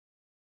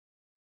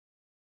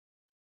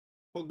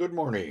Well, good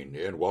morning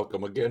and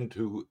welcome again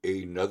to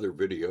another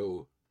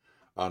video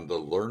on the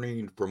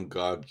Learning from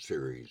God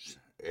series.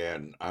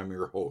 And I'm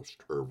your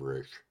host, Herb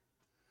Risch.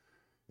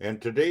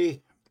 And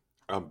today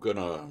I'm going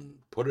to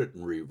put it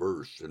in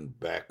reverse and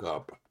back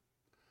up.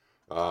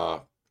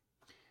 Uh,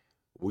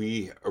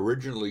 we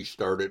originally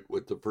started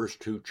with the first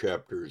two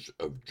chapters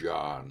of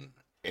John.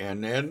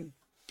 And then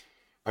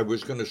I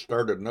was going to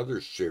start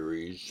another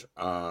series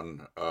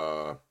on,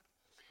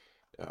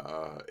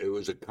 it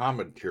was a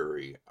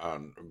commentary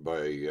on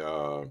by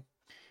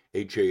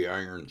H A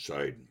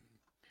Ironside.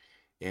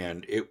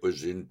 And it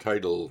was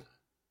entitled,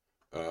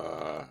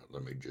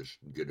 let me just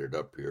get it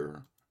up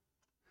here.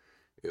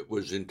 It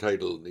was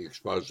entitled The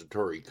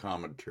Expository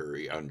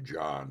Commentary on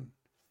John.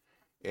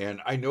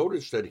 And I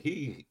noticed that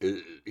he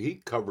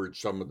covered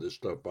some of the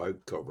stuff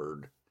I've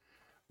covered,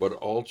 but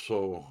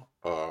also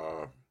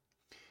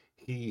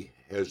he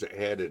has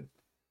added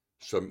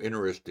some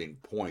interesting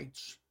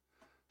points.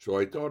 So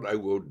I thought I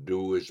would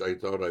do is I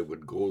thought I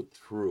would go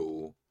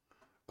through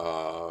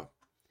uh,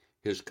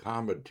 his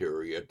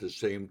commentary at the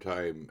same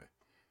time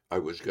I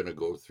was going to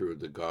go through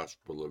the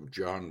Gospel of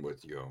John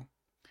with you.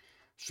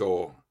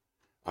 So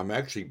I'm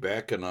actually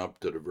backing up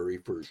to the very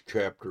first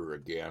chapter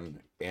again,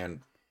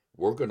 and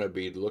we're going to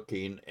be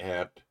looking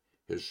at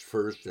his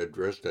first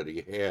address that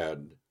he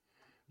had,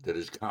 that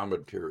his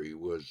commentary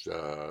was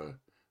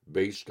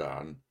based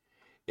on,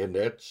 and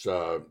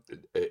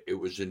it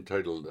was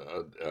entitled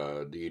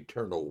The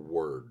Eternal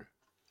Word.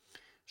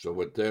 So,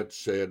 with that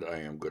said, I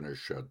am going to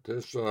shut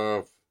this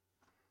off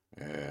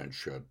and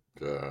shut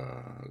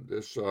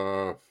this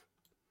off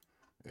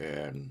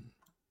and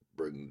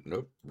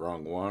nope,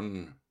 wrong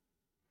one.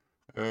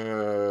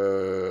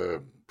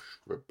 Let's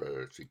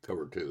see,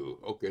 cover two.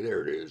 Okay,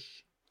 there it is.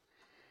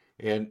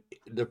 And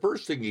the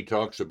first thing he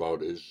talks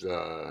about is,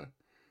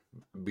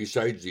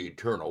 besides the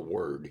eternal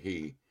word,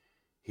 he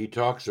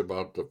talks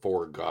about the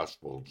four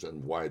gospels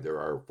and why there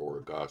are four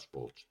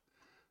gospels.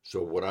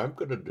 So what I'm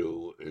going to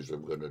do is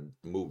I'm going to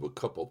move a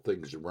couple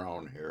things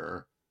around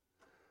here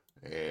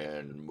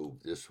and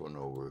move this one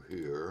over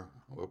here.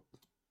 Whoop,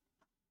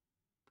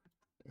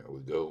 there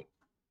we go.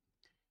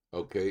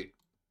 Okay,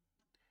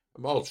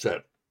 I'm all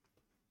set.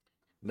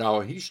 Now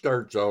he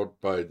starts out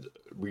by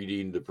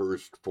reading the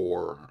first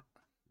four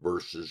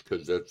verses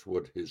because that's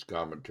what his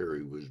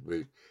commentary was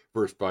based.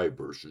 First five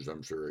verses,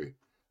 I'm sorry.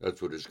 That's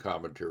what his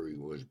commentary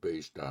was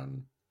based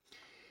on.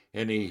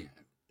 And he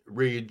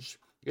reads,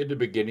 "In the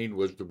beginning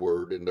was the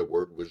Word, and the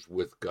Word was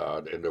with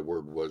God, and the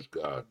Word was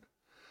God.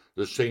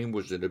 The same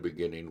was in the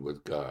beginning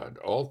with God.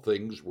 All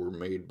things were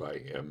made by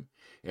him,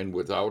 and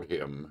without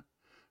him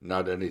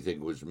not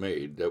anything was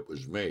made that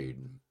was made.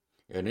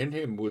 And in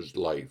him was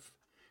life,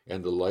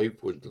 and the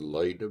life was the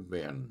light of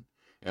men.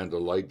 And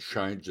the light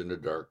shines in the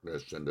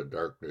darkness, and the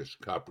darkness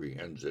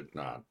comprehends it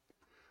not,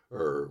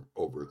 or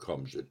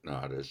overcomes it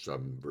not, as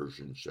some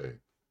versions say.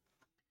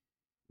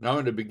 Now,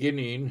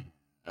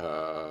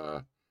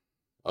 uh,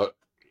 uh,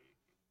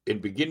 in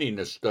beginning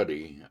a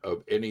study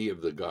of any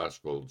of the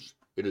Gospels,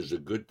 it is a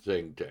good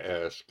thing to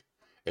ask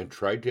and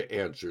try to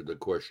answer the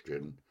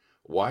question,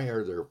 why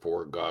are there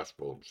four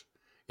Gospels,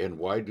 and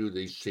why do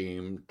they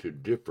seem to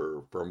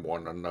differ from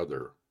one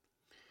another?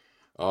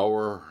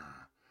 Our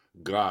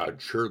God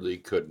surely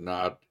could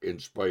not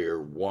inspire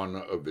one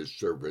of his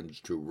servants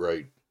to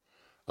write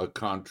a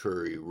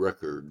contrary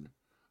record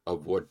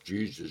of what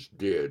Jesus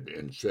did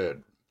and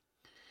said.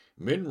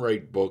 Men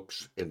write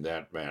books in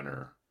that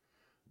manner,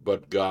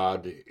 but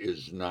God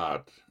is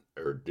not,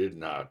 or did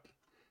not,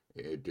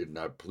 it did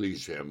not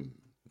please him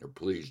or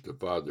please the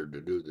Father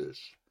to do this.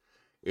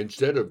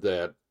 Instead of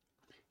that,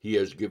 he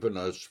has given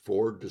us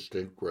four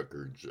distinct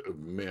records of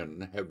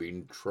men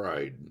having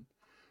tried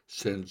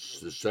since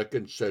the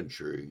second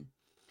century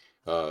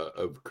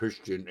of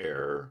Christian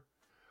era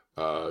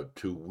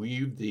to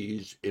weave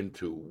these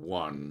into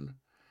one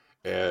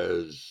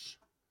as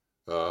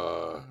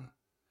uh,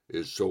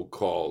 is so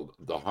called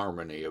the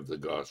harmony of the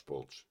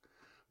Gospels.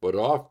 But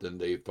often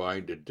they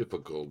find it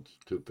difficult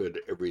to fit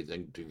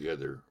everything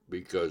together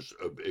because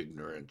of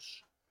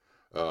ignorance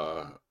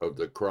of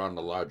the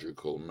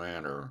chronological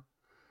manner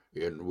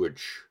in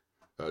which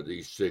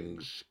these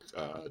things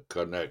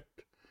connect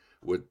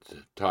with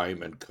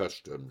time and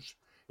customs.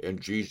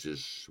 And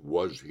Jesus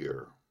was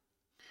here.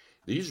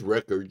 These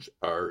records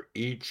are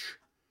each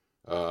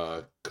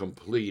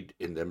complete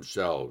in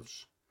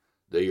themselves.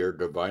 They are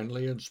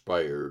divinely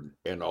inspired,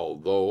 and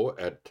although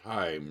at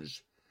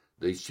times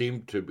they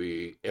seem to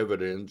be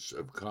evidence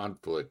of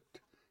conflict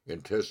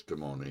in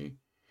testimony,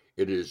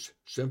 it is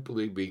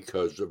simply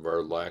because of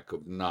our lack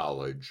of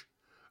knowledge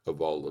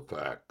of all the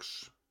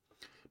facts.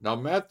 Now,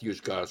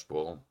 Matthew's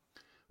Gospel,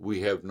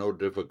 we have no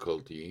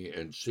difficulty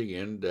in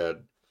seeing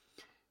that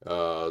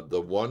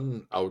the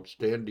one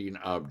outstanding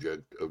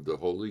object of the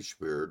Holy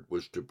Spirit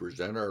was to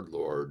present our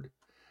Lord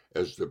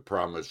as the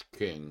promised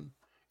King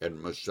and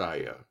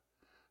Messiah.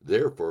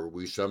 Therefore,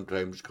 we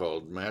sometimes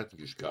called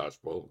Matthew's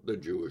Gospel the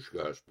Jewish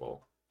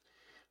Gospel.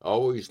 I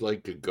always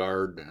like to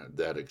guard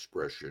that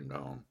expression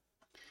now.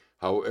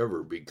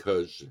 However,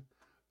 because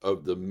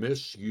of the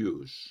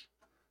misuse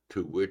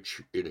to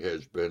which it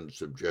has been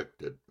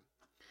subjected.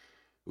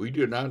 We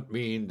do not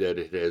mean that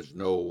it has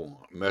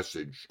no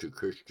message to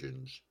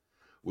Christians.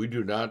 We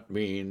do not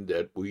mean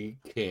that we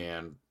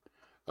can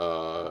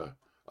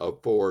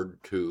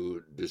afford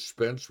to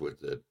dispense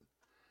with it,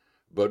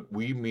 but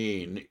we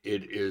mean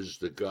it is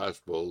the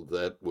gospel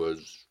that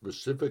was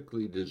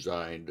specifically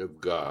designed of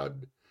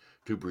God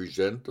to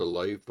present the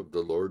life of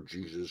the Lord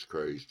Jesus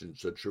Christ in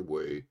such a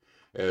way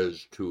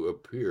as to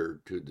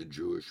appear to the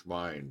Jewish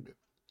mind,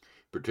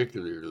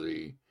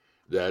 particularly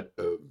that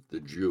of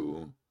the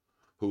Jew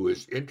who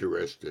is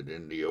interested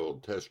in the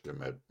Old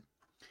Testament.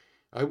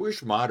 I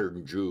wish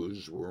modern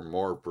Jews were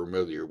more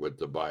familiar with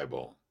the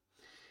Bible.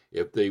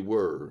 If they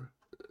were,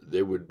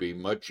 they would be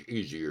much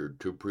easier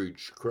to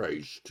preach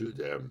Christ to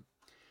them.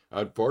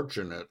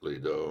 Unfortunately,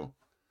 though,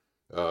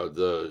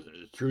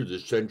 through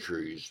the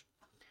centuries,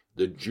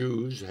 the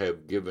Jews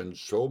have given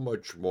so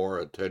much more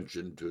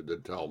attention to the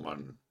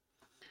Talmud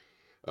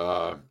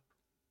uh,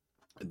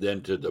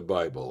 than to the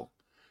Bible.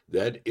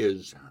 That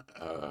is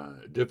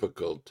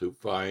difficult to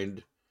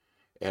find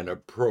an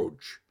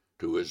approach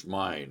to his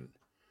mind.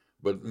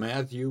 But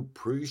Matthew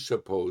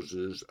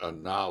presupposes a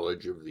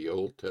knowledge of the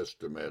Old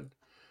Testament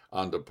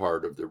on the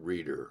part of the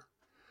reader.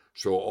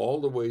 So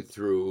all the way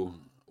through,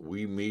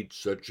 we meet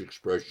such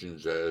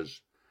expressions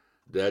as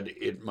that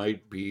it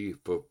might be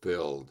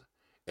fulfilled,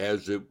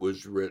 as it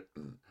was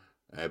written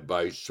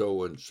by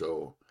so and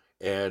so.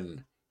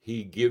 And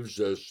he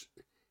gives us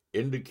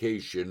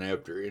indication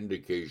after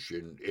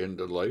indication in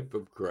the life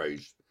of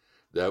Christ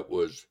that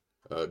was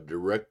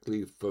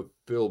directly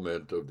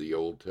fulfillment of the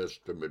Old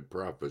Testament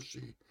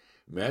prophecy.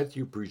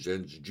 Matthew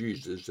presents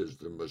Jesus as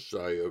the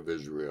Messiah of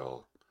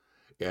Israel,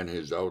 and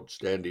his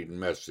outstanding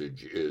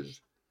message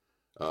is,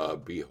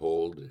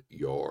 behold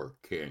your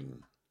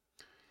king.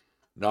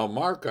 Now,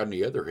 Mark, on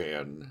the other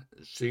hand,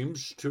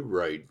 seems to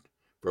write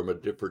from a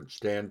different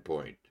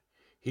standpoint.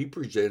 He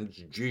presents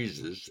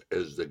Jesus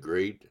as the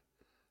great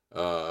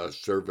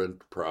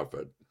servant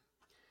prophet,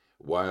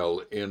 while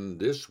in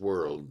this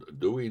world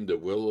doing the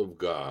will of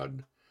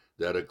God,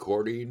 that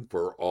according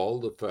for all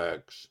the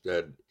facts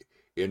that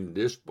in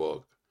this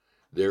book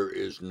there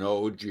is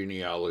no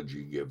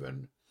genealogy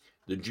given.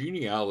 The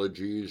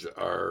genealogies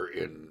are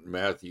in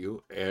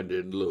Matthew and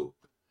in Luke,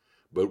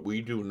 but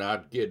we do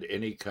not get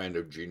any kind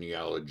of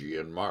genealogy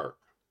in Mark.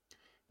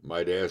 You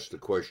might ask the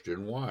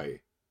question, why?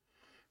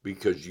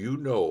 Because you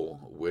know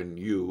when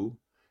you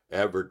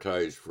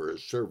advertise for a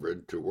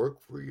servant to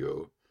work for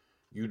you,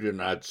 you do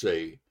not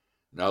say,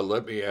 now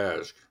let me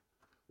ask,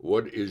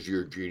 what is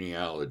your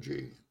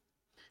genealogy?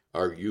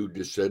 Are you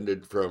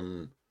descended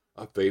from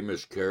a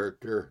famous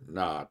character?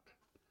 Not.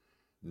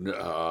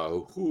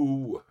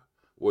 Who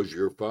was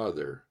your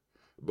father?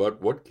 But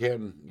what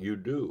can you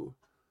do?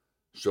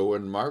 So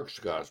in Mark's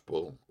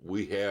gospel,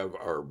 we have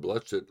our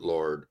blessed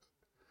Lord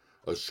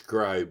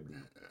ascribed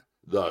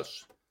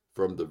thus.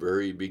 From the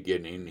very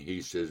beginning,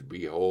 he says,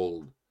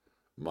 behold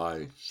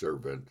my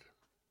servant.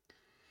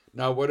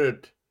 Now,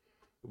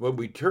 when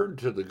we turn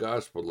to the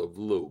Gospel of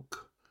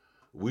Luke,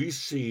 we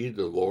see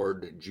the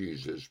Lord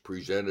Jesus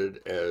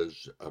presented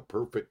as a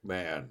perfect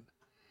man,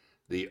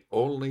 the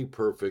only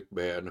perfect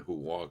man who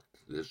walked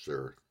this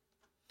earth.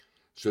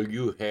 So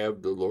you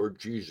have the Lord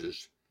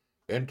Jesus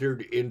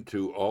entered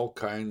into all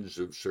kinds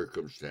of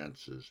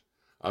circumstances.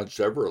 On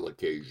several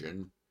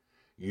occasions,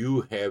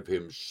 you have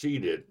him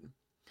seated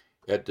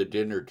at the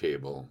dinner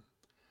table.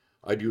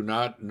 I do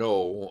not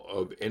know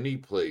of any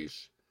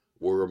place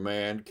where a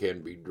man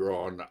can be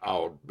drawn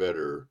out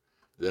better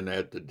than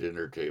at the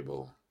dinner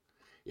table.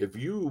 If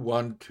you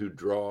want to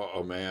draw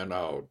a man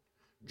out,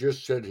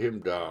 just set him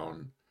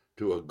down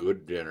to a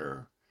good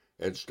dinner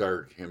and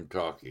start him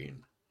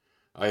talking.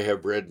 I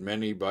have read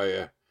many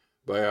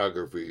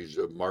biographies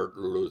of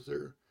Martin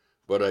Luther,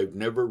 but I've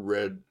never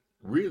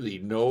really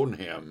known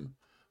him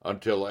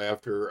until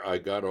after I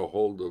got a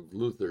hold of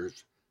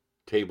Luther's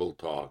Table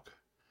Talk.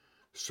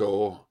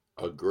 So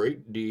a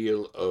great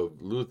deal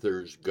of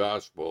Luther's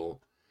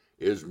gospel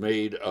is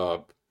made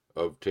up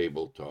of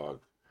table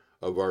talk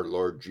of our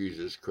Lord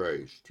Jesus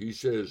Christ. He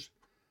says,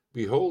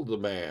 behold the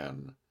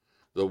man,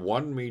 the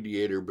one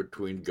mediator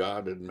between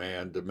God and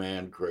man, the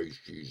man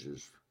Christ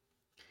Jesus.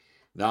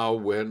 Now,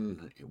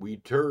 when we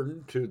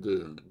turn to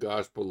the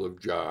Gospel of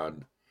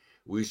John,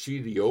 we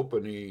see the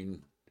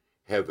opening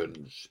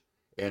heavens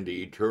and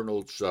the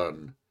eternal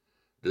Son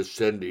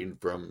descending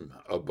from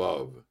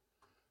above,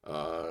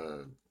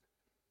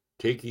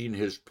 taking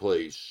his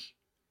place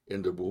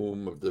in the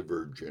womb of the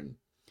Virgin,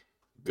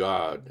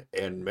 God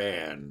and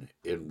man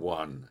in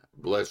one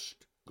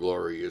blessed,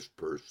 glorious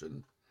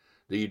person.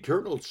 The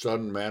eternal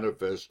Son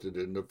manifested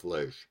in the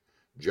flesh.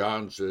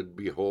 John said,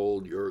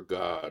 behold your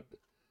God.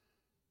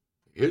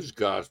 His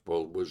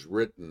gospel was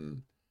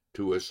written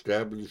to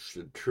establish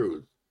the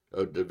truth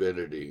of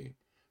divinity,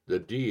 the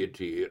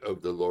deity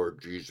of the Lord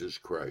Jesus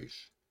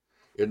Christ.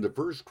 In the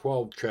first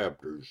 12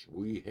 chapters,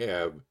 we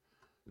have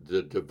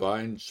the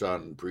divine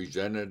Son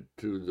presented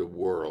to the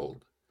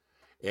world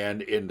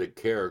and in the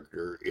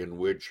character in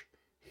which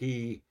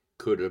he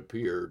could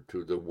appear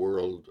to the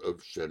world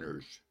of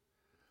sinners.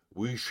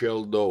 we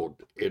shall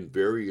note in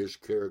various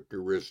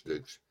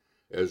characteristics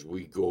as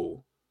we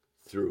go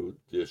through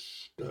this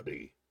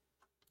study.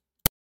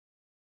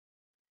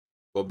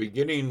 Well,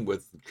 beginning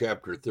with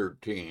chapter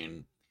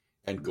 13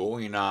 and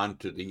going on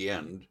to the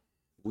end,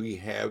 we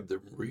have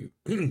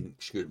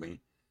excuse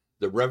me,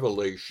 the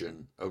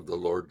revelation of the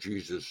Lord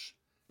Jesus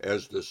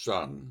as the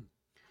Son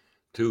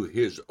to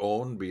his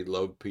own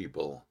beloved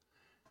people,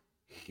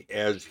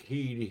 as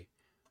he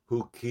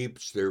who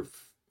keeps their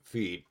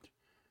feet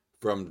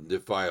from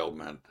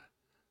defilement.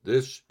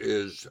 This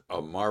is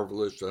a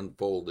marvelous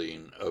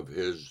unfolding of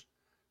his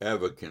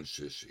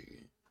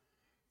advocacy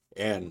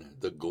and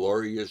the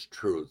glorious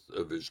truth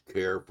of his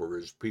care for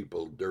his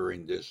people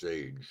during this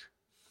age.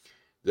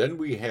 Then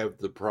we have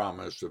the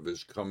promise of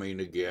his coming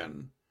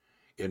again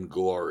in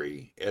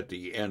glory at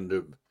the end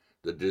of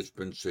the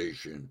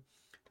dispensation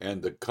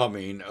and the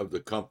coming of the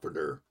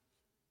Comforter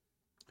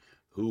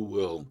who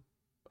will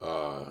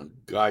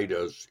guide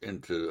us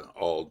into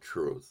all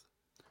truth.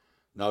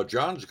 Now,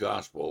 John's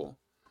Gospel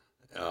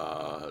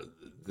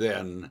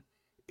then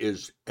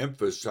is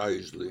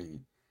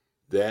emphasizing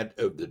that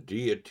of the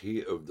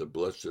deity of the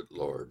blessed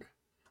Lord.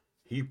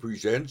 He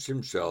presents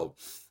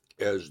himself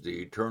as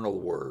the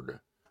eternal Word,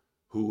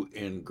 who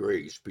in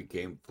grace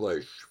became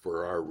flesh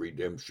for our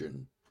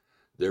redemption.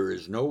 There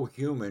is no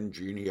human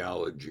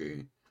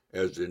genealogy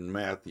as in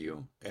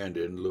Matthew and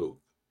in Luke,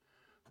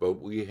 but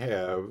we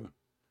are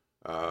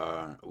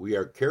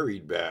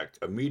carried back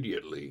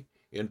immediately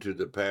into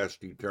the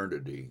past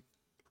eternity.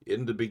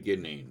 In the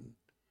beginning,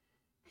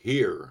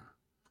 here,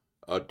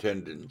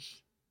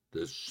 attendance,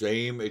 the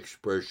same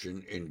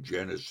expression in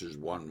Genesis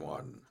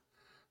 1:1.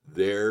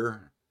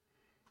 There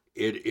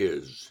it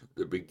is,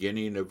 the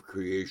beginning of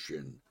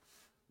creation.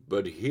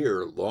 But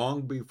here,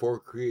 long before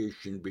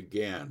creation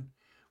began,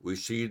 we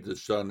see the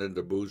Son in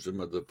the bosom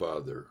of the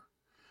Father.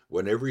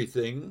 When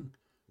everything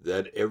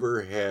that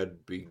ever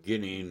had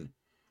beginning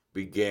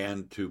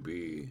began to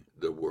be,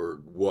 the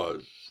Word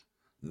was.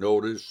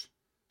 Notice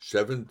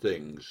 7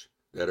 things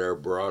that are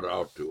brought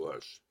out to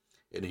us.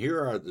 And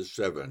here are the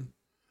 7.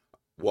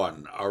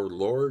 1. Our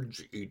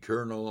Lord's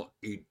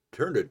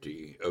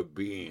eternity of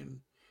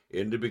being.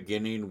 In the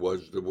beginning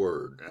was the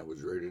Word. That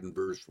was right in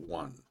verse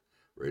 1,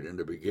 right in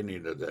the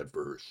beginning of that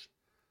verse.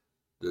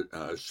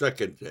 The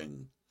second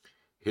thing,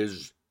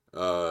 his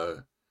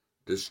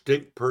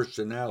distinct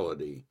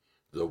personality.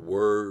 The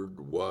Word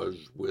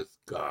was with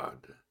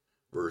God,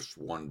 verse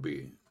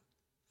 1b.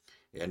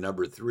 And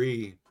number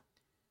 3,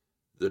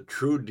 the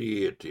true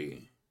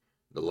deity,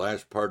 the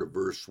last part of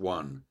verse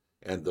 1,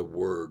 and the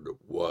Word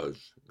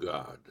was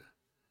God.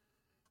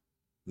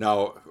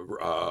 Now,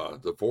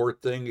 the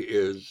fourth thing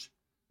is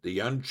the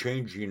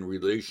unchanging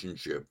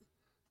relationship.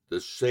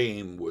 The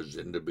same was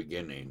in the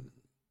beginning,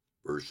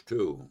 verse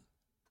 2.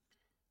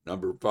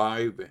 Number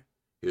 5,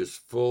 his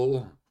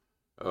full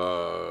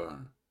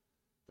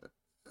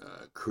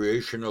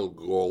creational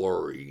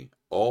glory.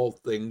 All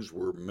things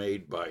were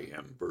made by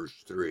him, verse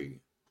 3.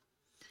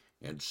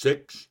 And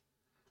 6,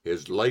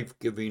 his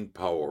life-giving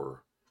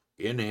power.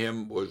 In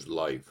him was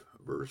life,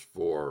 verse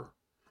 4.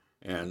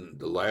 And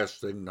the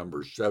last thing,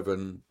 number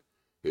 7,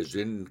 his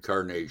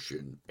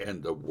incarnation,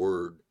 and the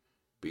Word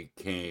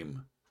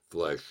became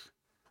flesh,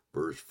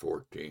 verse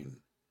 14.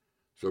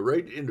 So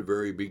right in the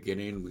very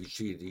beginning, we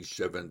see these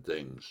 7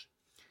 things.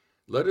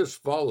 Let us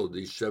follow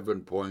these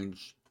 7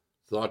 points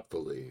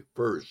thoughtfully.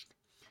 First,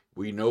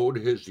 we note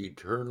his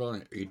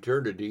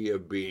eternity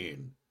of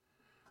being,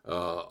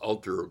 if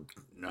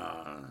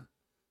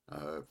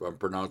I'm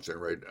pronouncing it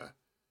right,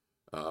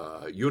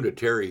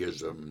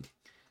 Unitarianism,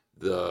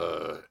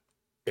 the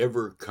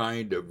ever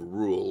kind of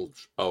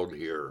rules out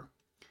here.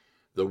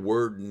 The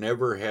Word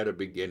never had a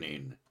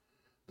beginning.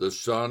 The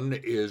Son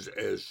is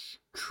as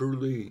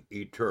truly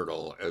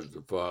eternal as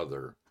the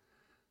Father.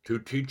 To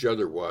teach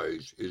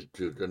otherwise is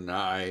to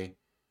deny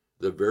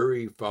the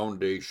very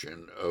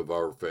foundation of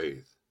our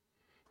faith.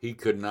 He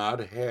could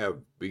not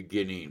have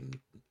beginning,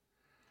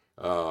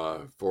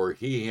 for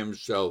he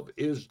himself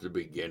is the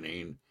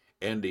beginning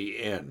and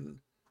the end.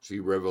 See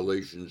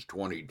Revelations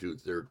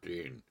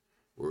 22:13,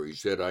 where he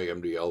said, I am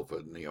the Alpha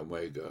and the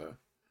Omega.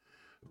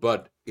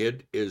 But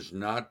it is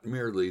not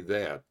merely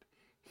that.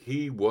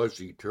 He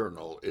was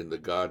eternal in the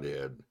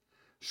Godhead.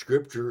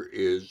 Scripture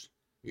is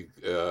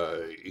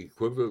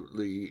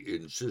equivocally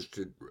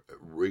insisted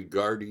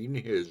regarding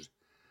his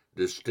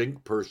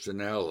distinct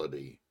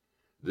personality.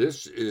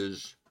 This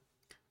is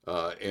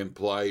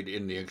implied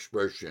in the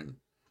expression,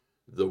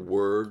 the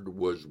Word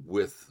was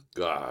with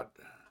God.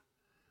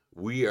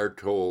 We are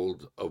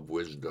told of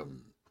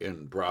wisdom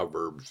in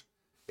Proverbs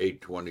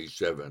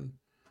 8:27.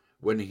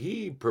 When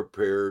he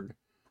prepared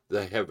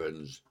the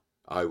heavens,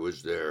 I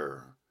was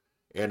there.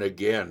 And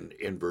again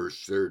in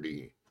verse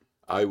 30,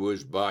 I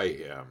was by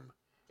him,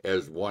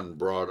 as one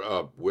brought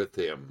up with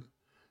him.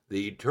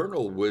 The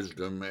eternal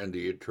wisdom and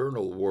the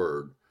eternal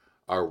Word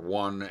are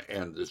one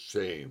and the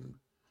same.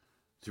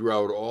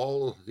 Throughout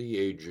all the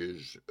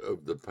ages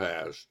of the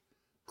past,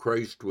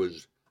 Christ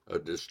was a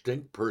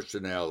distinct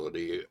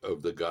personality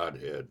of the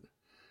Godhead.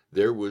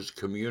 there was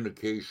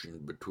communication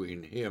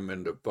between him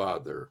and the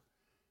Father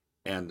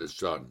and the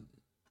Son.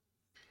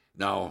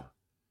 Now,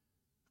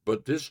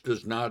 but this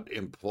does not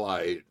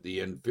imply the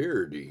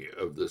inferiority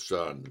of the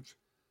Son's.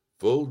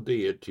 Full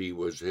deity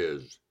was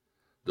his.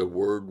 The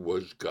Word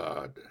was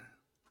God.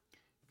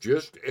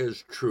 Just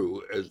as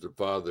true as the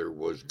Father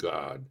was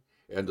God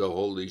and the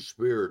Holy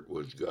Spirit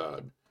was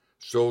God,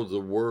 so the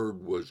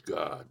Word was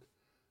God.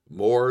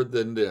 More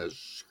than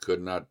this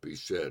could not be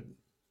said.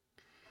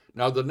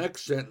 Now, the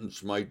next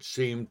sentence might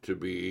seem to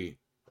be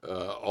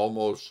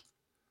almost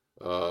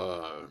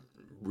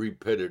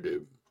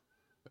repetitive,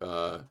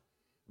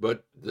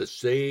 but the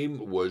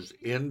same was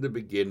in the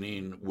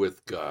beginning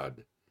with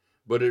God.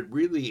 But it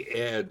really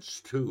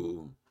adds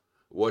to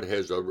what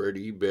has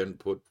already been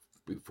put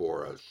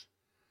before us.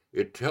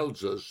 It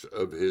tells us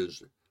of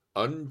his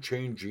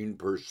unchanging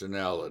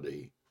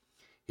personality.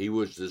 He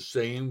was the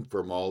same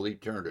from all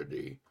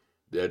eternity.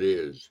 That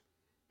is,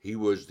 he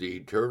was the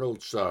eternal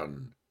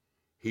Son.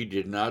 He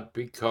did not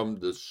become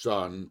the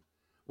Son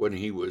when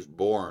he was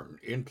born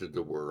into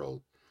the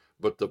world,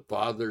 but the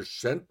Father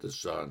sent the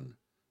Son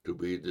to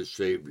be the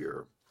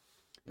Savior.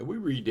 And we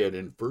read that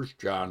in 1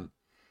 John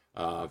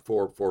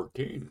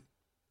 4:14.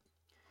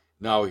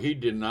 Now he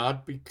did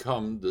not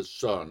become the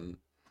Son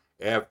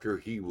after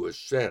he was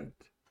sent.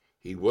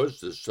 He was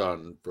the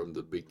Son from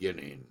the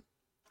beginning.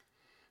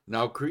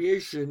 Now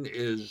creation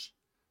is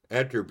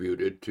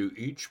attributed to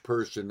each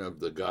person of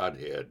the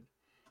Godhead.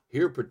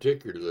 Here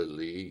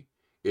particularly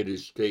it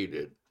is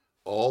stated,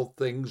 all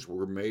things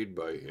were made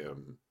by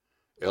him.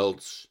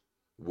 Else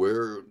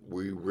where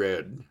we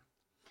read,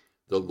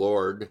 the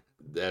Lord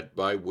that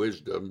by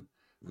wisdom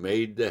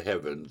made the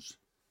heavens,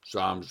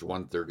 Psalms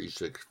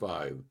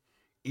 136:5.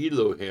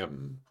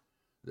 Elohim,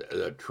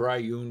 the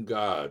triune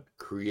God,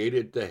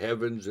 created the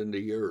heavens and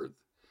the earth.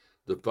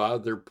 The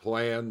Father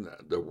planned,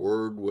 the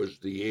Word was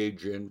the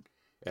agent,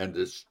 and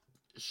the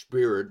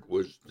Spirit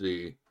was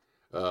the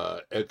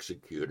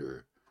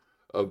executor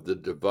of the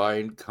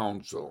divine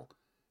counsel.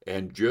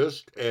 And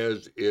just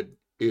as it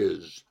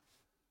is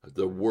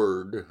the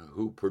Word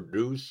who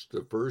produced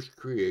the first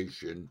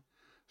creation,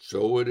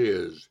 so it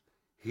is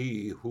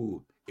he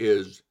who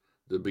is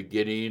the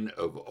beginning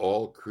of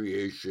all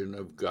creation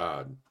of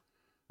God.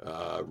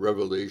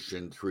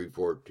 Revelation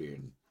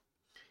 3:14.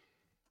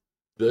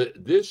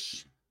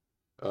 This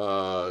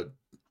uh,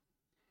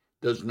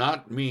 does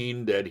not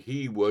mean that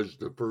he was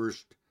the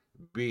first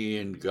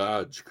being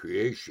God's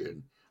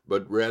creation,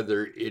 but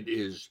rather it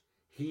is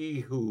he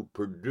who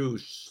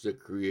produced the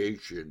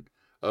creation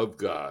of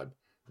God,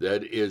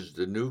 that is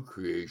the new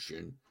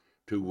creation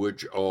to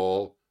which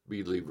all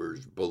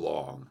believers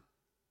belong.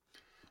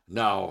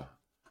 Now,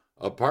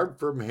 apart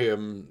from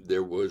him,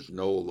 there was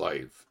no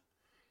life,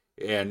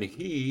 and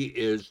he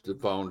is the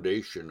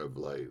foundation of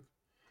life,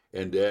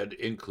 and that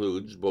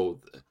includes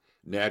both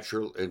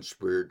natural and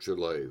spiritual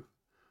life.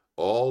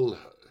 All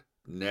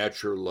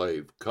natural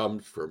life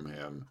comes from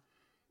him,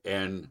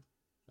 and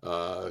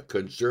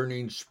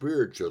concerning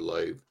spiritual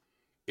life,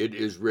 it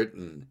is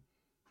written,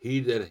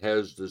 he that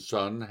has the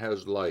Son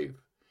has life,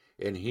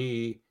 and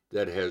he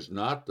that has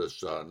not the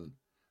Son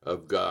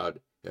of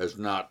God has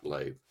not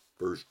life.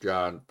 1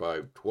 John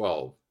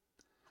 5:12.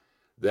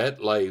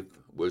 That life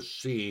was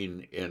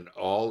seen in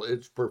all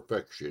its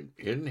perfection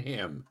in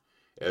him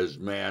as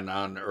man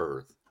on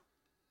earth.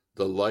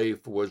 The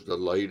life was the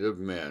light of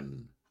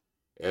men.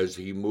 As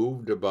he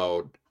moved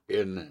about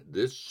in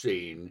this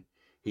scene,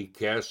 he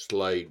cast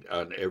light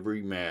on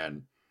every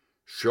man,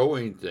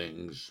 showing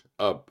things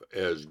up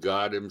as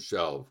God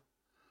himself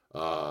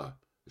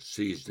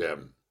sees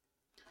them.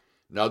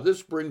 Now,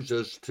 this brings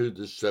us to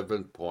the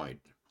seventh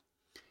point,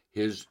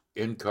 his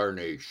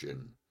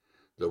incarnation.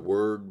 The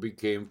Word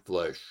became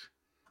flesh,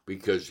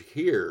 because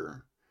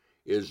here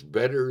is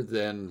better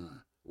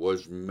than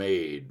was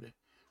made.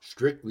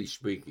 Strictly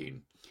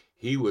speaking,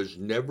 he was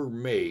never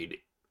made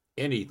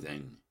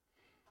anything,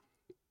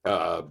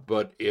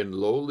 but in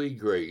lowly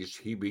grace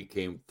he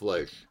became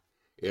flesh,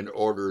 in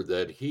order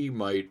that he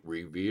might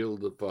reveal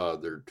the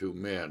Father to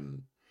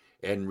men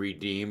and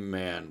redeem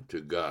man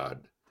to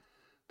God.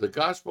 The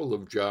Gospel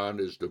of John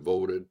is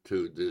devoted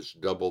to this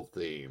double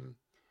theme.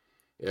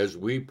 As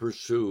we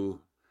pursue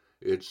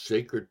its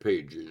sacred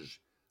pages,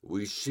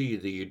 we see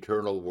the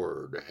eternal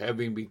Word,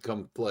 having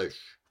become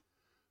flesh,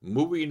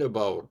 moving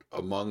about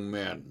among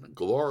men,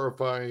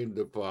 glorifying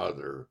the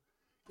Father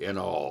in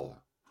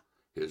all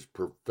his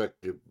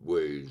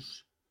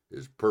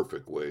his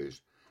perfect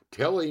ways,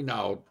 telling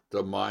out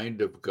the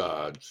mind of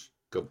God's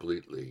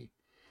completely,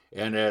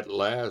 and at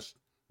last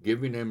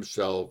giving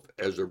himself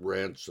as a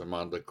ransom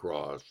on the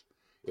cross,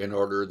 in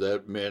order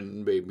that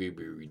men may be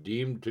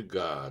redeemed to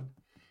God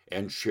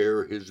and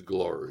share his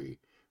glory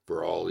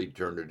for all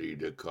eternity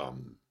to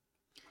come.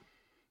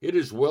 It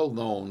is well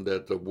known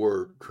that the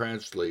word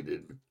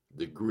translated,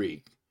 the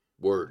Greek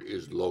word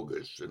is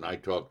logos, and I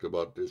talked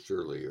about this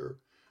earlier.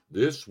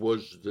 This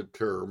was the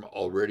term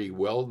already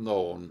well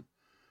known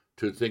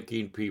to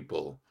thinking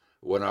people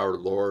when our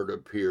Lord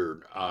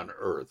appeared on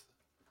earth.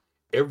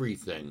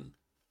 Everything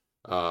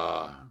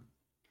uh,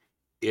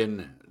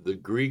 In the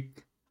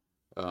Greek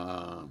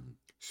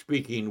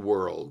speaking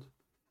world,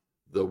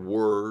 the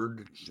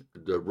words,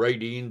 the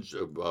writings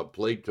of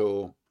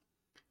Plato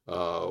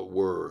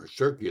were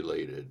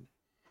circulated.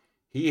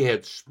 He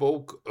had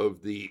spoke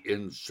of the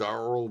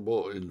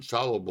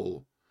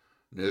insolubleness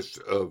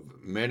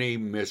of many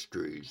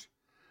mysteries,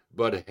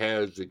 but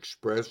has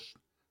expressed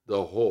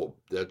the hope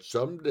that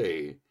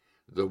someday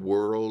the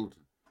world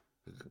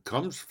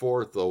comes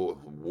forth a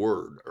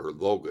word or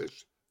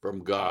logos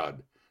from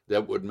God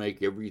that would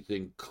make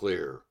everything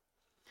clear.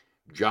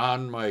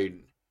 John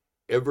might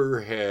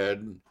ever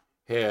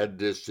had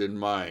this in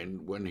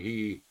mind when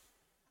he,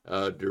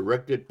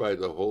 directed by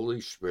the Holy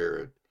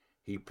Spirit,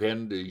 he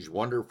penned these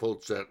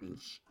wonderful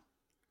sentences,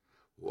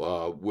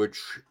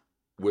 which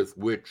with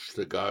which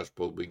the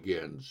gospel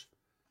begins.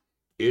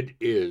 It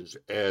is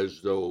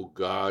as though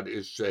God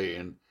is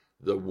saying,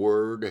 "The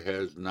word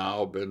has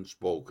now been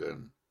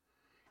spoken."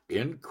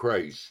 In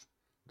Christ,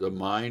 the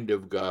mind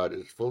of God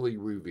is fully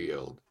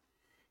revealed.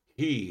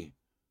 He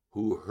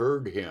who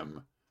heard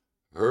him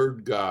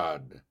heard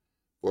God,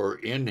 for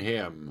in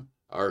him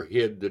are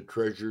hid the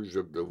treasures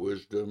of the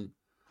wisdom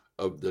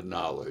of the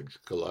knowledge.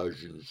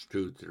 Colossians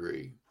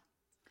 2:3.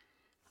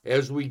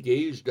 As we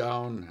gaze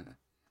down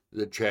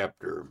the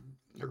chapter,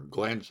 or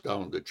glance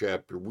down the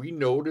chapter, we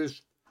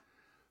notice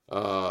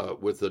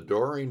with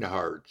adoring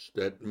hearts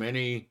that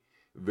many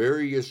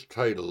various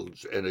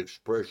titles and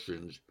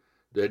expressions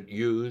that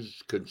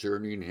use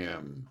concerning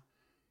him.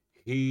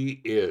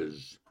 He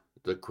is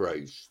the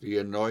Christ, the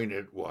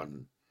anointed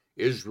one,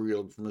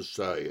 Israel's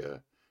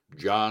Messiah.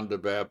 John the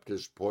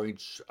Baptist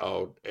points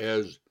out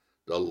as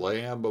the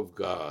Lamb of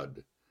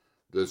God,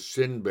 the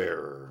sin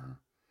bearer,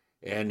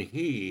 and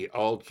he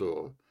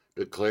also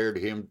declared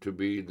him to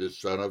be the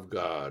Son of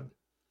God.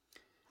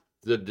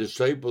 The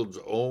disciples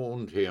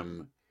owned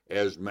him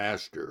as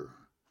master.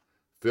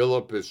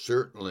 Philip is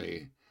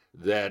certainly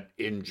that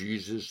in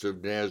Jesus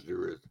of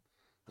Nazareth,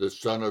 the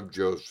son of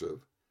Joseph,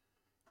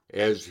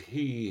 as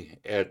he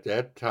at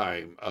that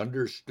time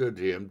understood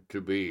him to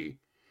be.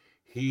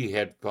 He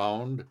had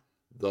found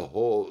the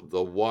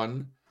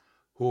one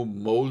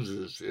whom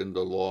Moses in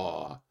the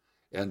law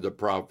and the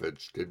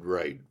prophets did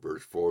write,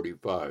 verse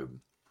 45.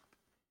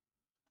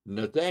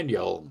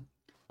 Nathanael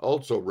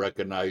also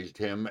recognized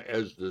him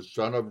as the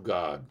Son of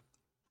God,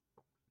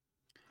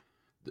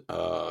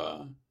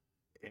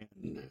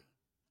 and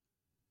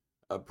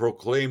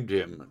proclaimed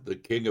him the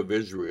King of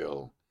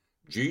Israel.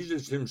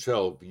 Jesus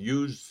himself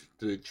used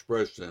the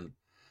expression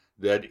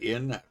that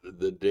in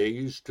the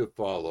days to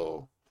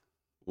follow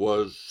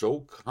was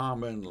so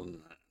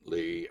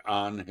commonly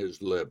on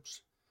his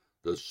lips,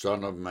 the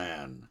Son of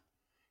Man.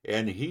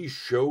 And he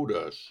showed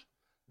us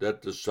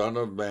that the Son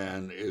of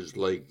Man is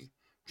like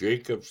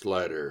Jacob's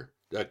ladder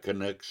that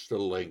connects the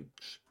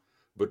links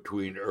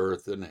between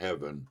earth and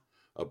heaven,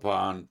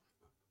 upon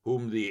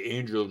whom the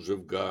angels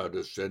of God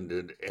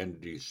ascended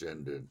and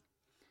descended.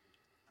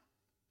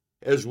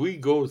 As we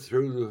go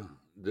through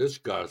this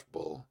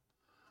gospel,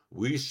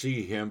 we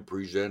see him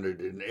presented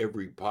in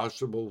every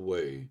possible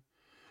way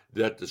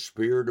that the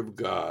Spirit of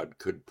God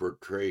could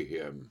portray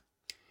him,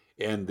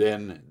 and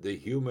then the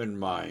human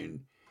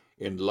mind,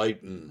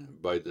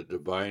 enlightened by the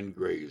divine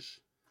grace,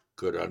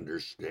 could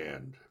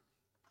understand.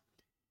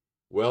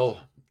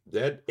 Well,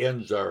 that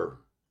ends our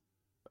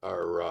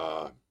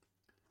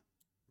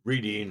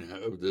reading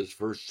of this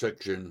first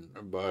section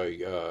by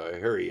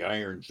Harry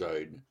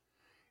Ironside,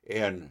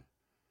 and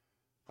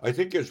I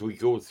think as we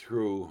go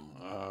through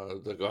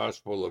the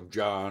Gospel of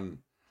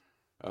John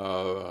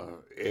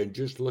and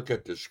just look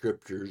at the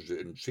scriptures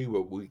and see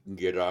what we can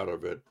get out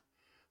of it,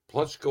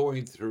 plus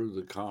going through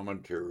the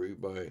commentary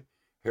by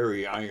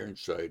Harry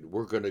Ironside,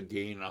 we're going to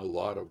gain a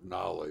lot of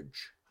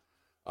knowledge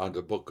on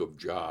the book of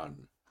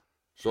John.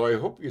 So I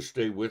hope you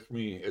stay with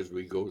me as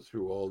we go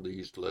through all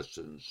these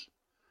lessons.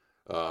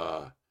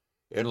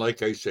 And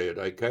like I said,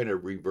 I kind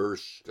of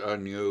reversed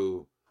on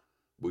you.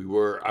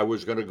 I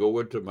was going to go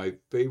into my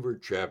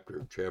favorite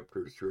chapter,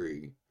 chapter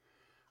 3,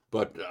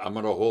 but I'm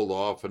going to hold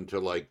off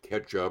until I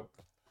catch up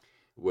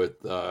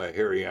with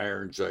Harry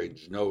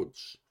Ironside's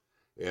notes.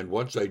 And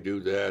once I do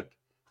that,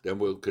 then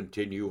we'll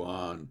continue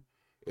on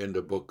in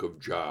the book of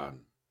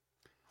John.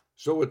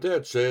 So with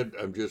that said,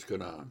 I'm just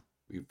going to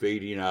be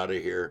fading out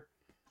of here.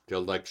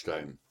 Till next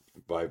time.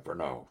 Bye for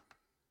now.